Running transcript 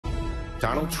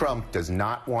Donald Trump does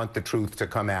not want the truth to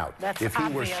come out. That's if he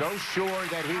obvious. were so sure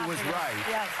that he was right,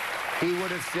 yes, he would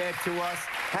have said to us,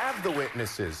 have the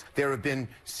witnesses. There have been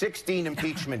 16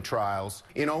 impeachment trials.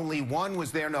 In only one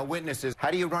was there no witnesses.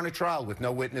 How do you run a trial with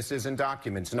no witnesses and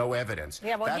documents, no evidence?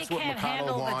 Yeah, well, That's he what can't McConnell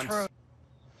handle wants. the truth.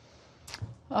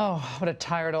 Oh, what a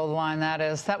tired old line that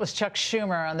is. That was Chuck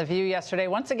Schumer on The View yesterday,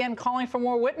 once again calling for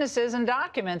more witnesses and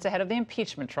documents ahead of the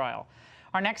impeachment trial.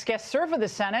 Our next guest served with the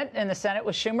Senate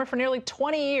with Schumer for nearly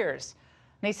 20 years.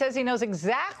 And he says he knows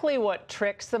exactly what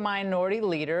tricks the minority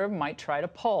leader might try to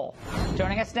pull.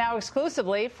 Joining us now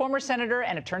exclusively, former Senator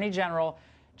and Attorney General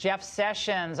Jeff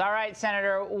Sessions. All right,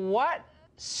 Senator, what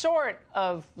sort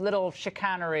of little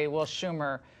chicanery will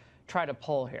Schumer try to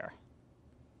pull here?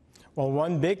 Well,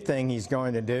 one big thing he's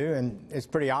going to do, and it's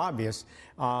pretty obvious,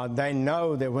 they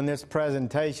know that when this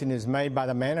presentation is made by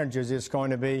the managers, it's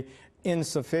going to be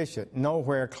insufficient,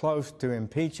 nowhere close to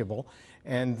impeachable,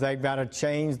 and they've got to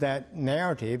change that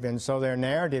narrative. And so their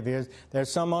narrative is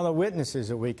there's some other witnesses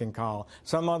that we can call,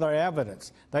 some other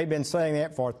evidence. They've been saying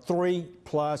that for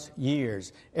 3+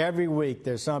 years. Every week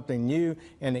there's something new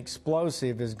and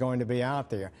explosive is going to be out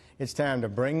there. It's time to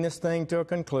bring this thing to a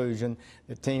conclusion.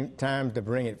 It's time to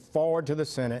bring it forward to the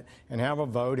Senate and have a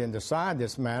vote and decide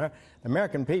this matter. The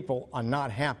American people are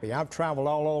not happy. I've traveled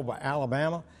all over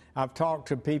Alabama. I've talked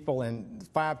to people in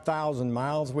 5,000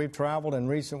 miles we've traveled in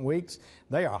recent weeks.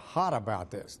 They are hot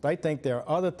about this. They think there are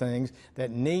other things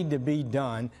that need to be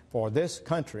done for this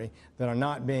country that are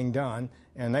not being done,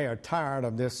 and they are tired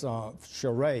of this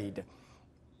charade.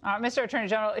 Mr. Attorney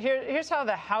General, here's how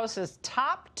the House's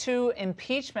top 2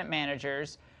 impeachment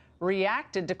managers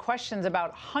reacted to questions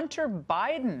about Hunter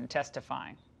Biden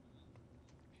testifying.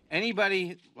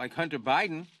 Anybody like Hunter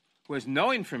Biden who has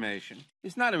no information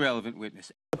is not a relevant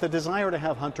witness. But the desire to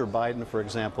have Hunter Biden, for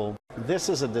example, this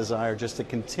is a desire just to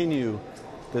continue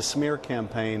the smear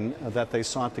campaign that they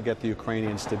sought to get the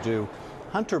Ukrainians to do.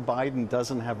 Hunter Biden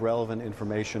doesn't have relevant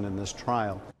information in this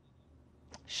trial.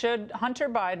 Should Hunter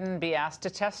Biden be asked to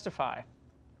testify?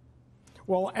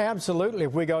 Well, absolutely.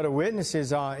 If we go to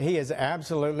witnesses, he is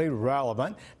absolutely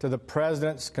relevant to the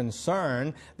president's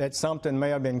concern that something may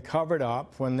have been covered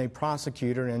up when the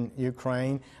prosecutor in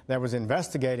Ukraine that was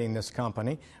investigating this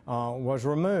company was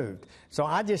removed. So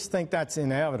I just think that's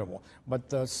inevitable. But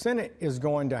the Senate is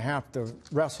going to have to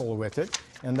wrestle with it,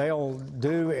 and they'll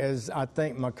do as I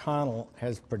think McConnell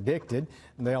has predicted.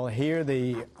 They'll hear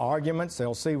the arguments,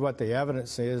 they'll see what the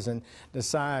evidence is, and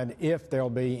decide if there'll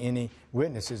be any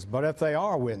witnesses. But if they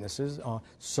are witnesses,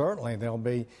 certainly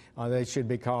they should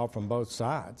be called from both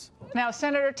sides. Now,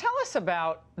 Senator, tell us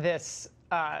about this,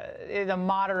 the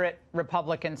moderate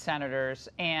Republican senators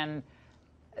and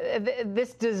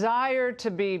this desire to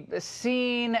be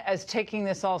seen as taking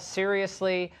this all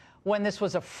seriously when this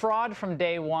was a fraud from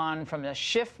day one, from the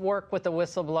shift work with the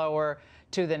whistleblower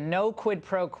to the no quid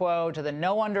pro quo, to the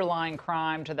no underlying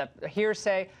crime, to the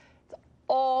hearsay. It's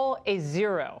all a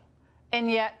zero.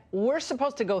 And yet we're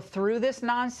supposed to go through this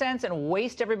nonsense and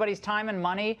waste everybody's time and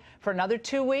money for another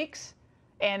 2 weeks?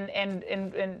 And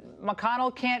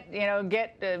McConnell can't,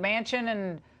 get Manchin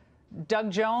and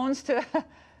Doug Jones to,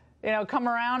 come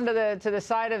around to the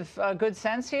side of good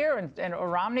sense here, and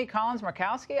Romney, Collins,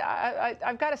 Murkowski.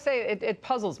 I've got to say, it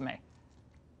puzzles me.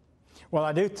 Well,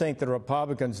 I do think the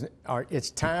Republicans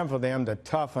it's time for them to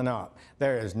toughen up.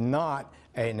 There is not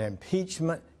an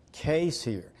impeachment case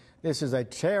here. This is a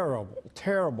terrible,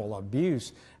 terrible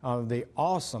abuse of the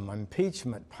awesome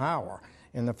impeachment power.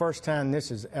 And the first time this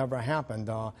has ever happened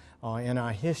in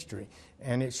our history.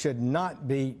 And it should not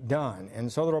be done.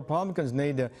 And so the Republicans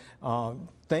need to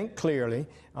think clearly.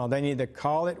 They need to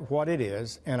call it what it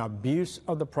is, an abuse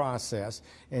of the process.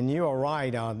 And you are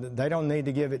right. They don't need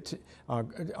to give it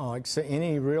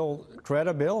any real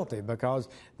credibility because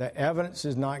the evidence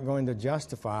is not going to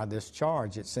justify this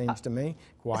charge, it seems to me,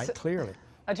 quite clearly.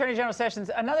 Attorney General Sessions,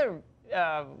 another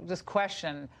just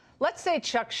question. Let's say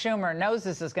Chuck Schumer knows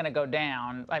this is going to go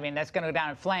down. I mean, that's going to go down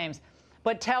in flames,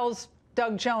 but tells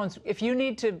Doug Jones, if you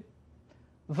need to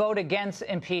vote against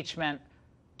impeachment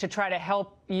to try to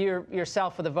help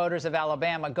yourself with the voters of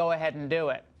Alabama, go ahead and do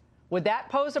it. Would that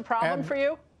pose a problem for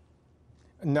you?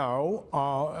 No,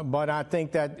 but I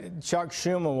think that Chuck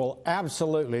Schumer will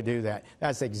absolutely do that.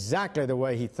 That's exactly the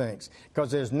way he thinks,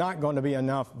 because there's not going to be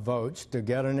enough votes to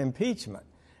get an impeachment.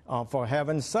 For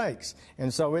heaven's sakes.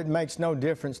 And so it makes no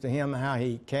difference to him how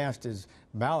he cast his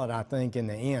ballot, I think, in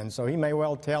the end. So he may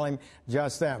well tell him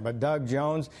just that. But Doug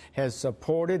Jones has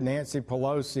supported Nancy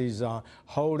Pelosi's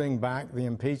holding back the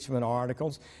impeachment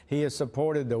articles. He has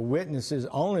supported the witnesses,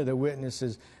 only the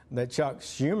witnesses that Chuck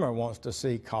Schumer wants to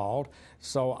see called.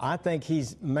 So I think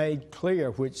he's made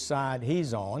clear which side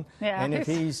he's on. Yeah, and if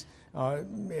he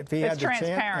had the chance,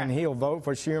 and he'll vote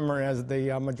for Schumer as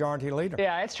the majority leader.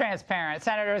 Yeah, it's transparent.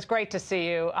 Senator, it's great to see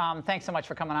you. Thanks so much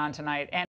for coming on tonight.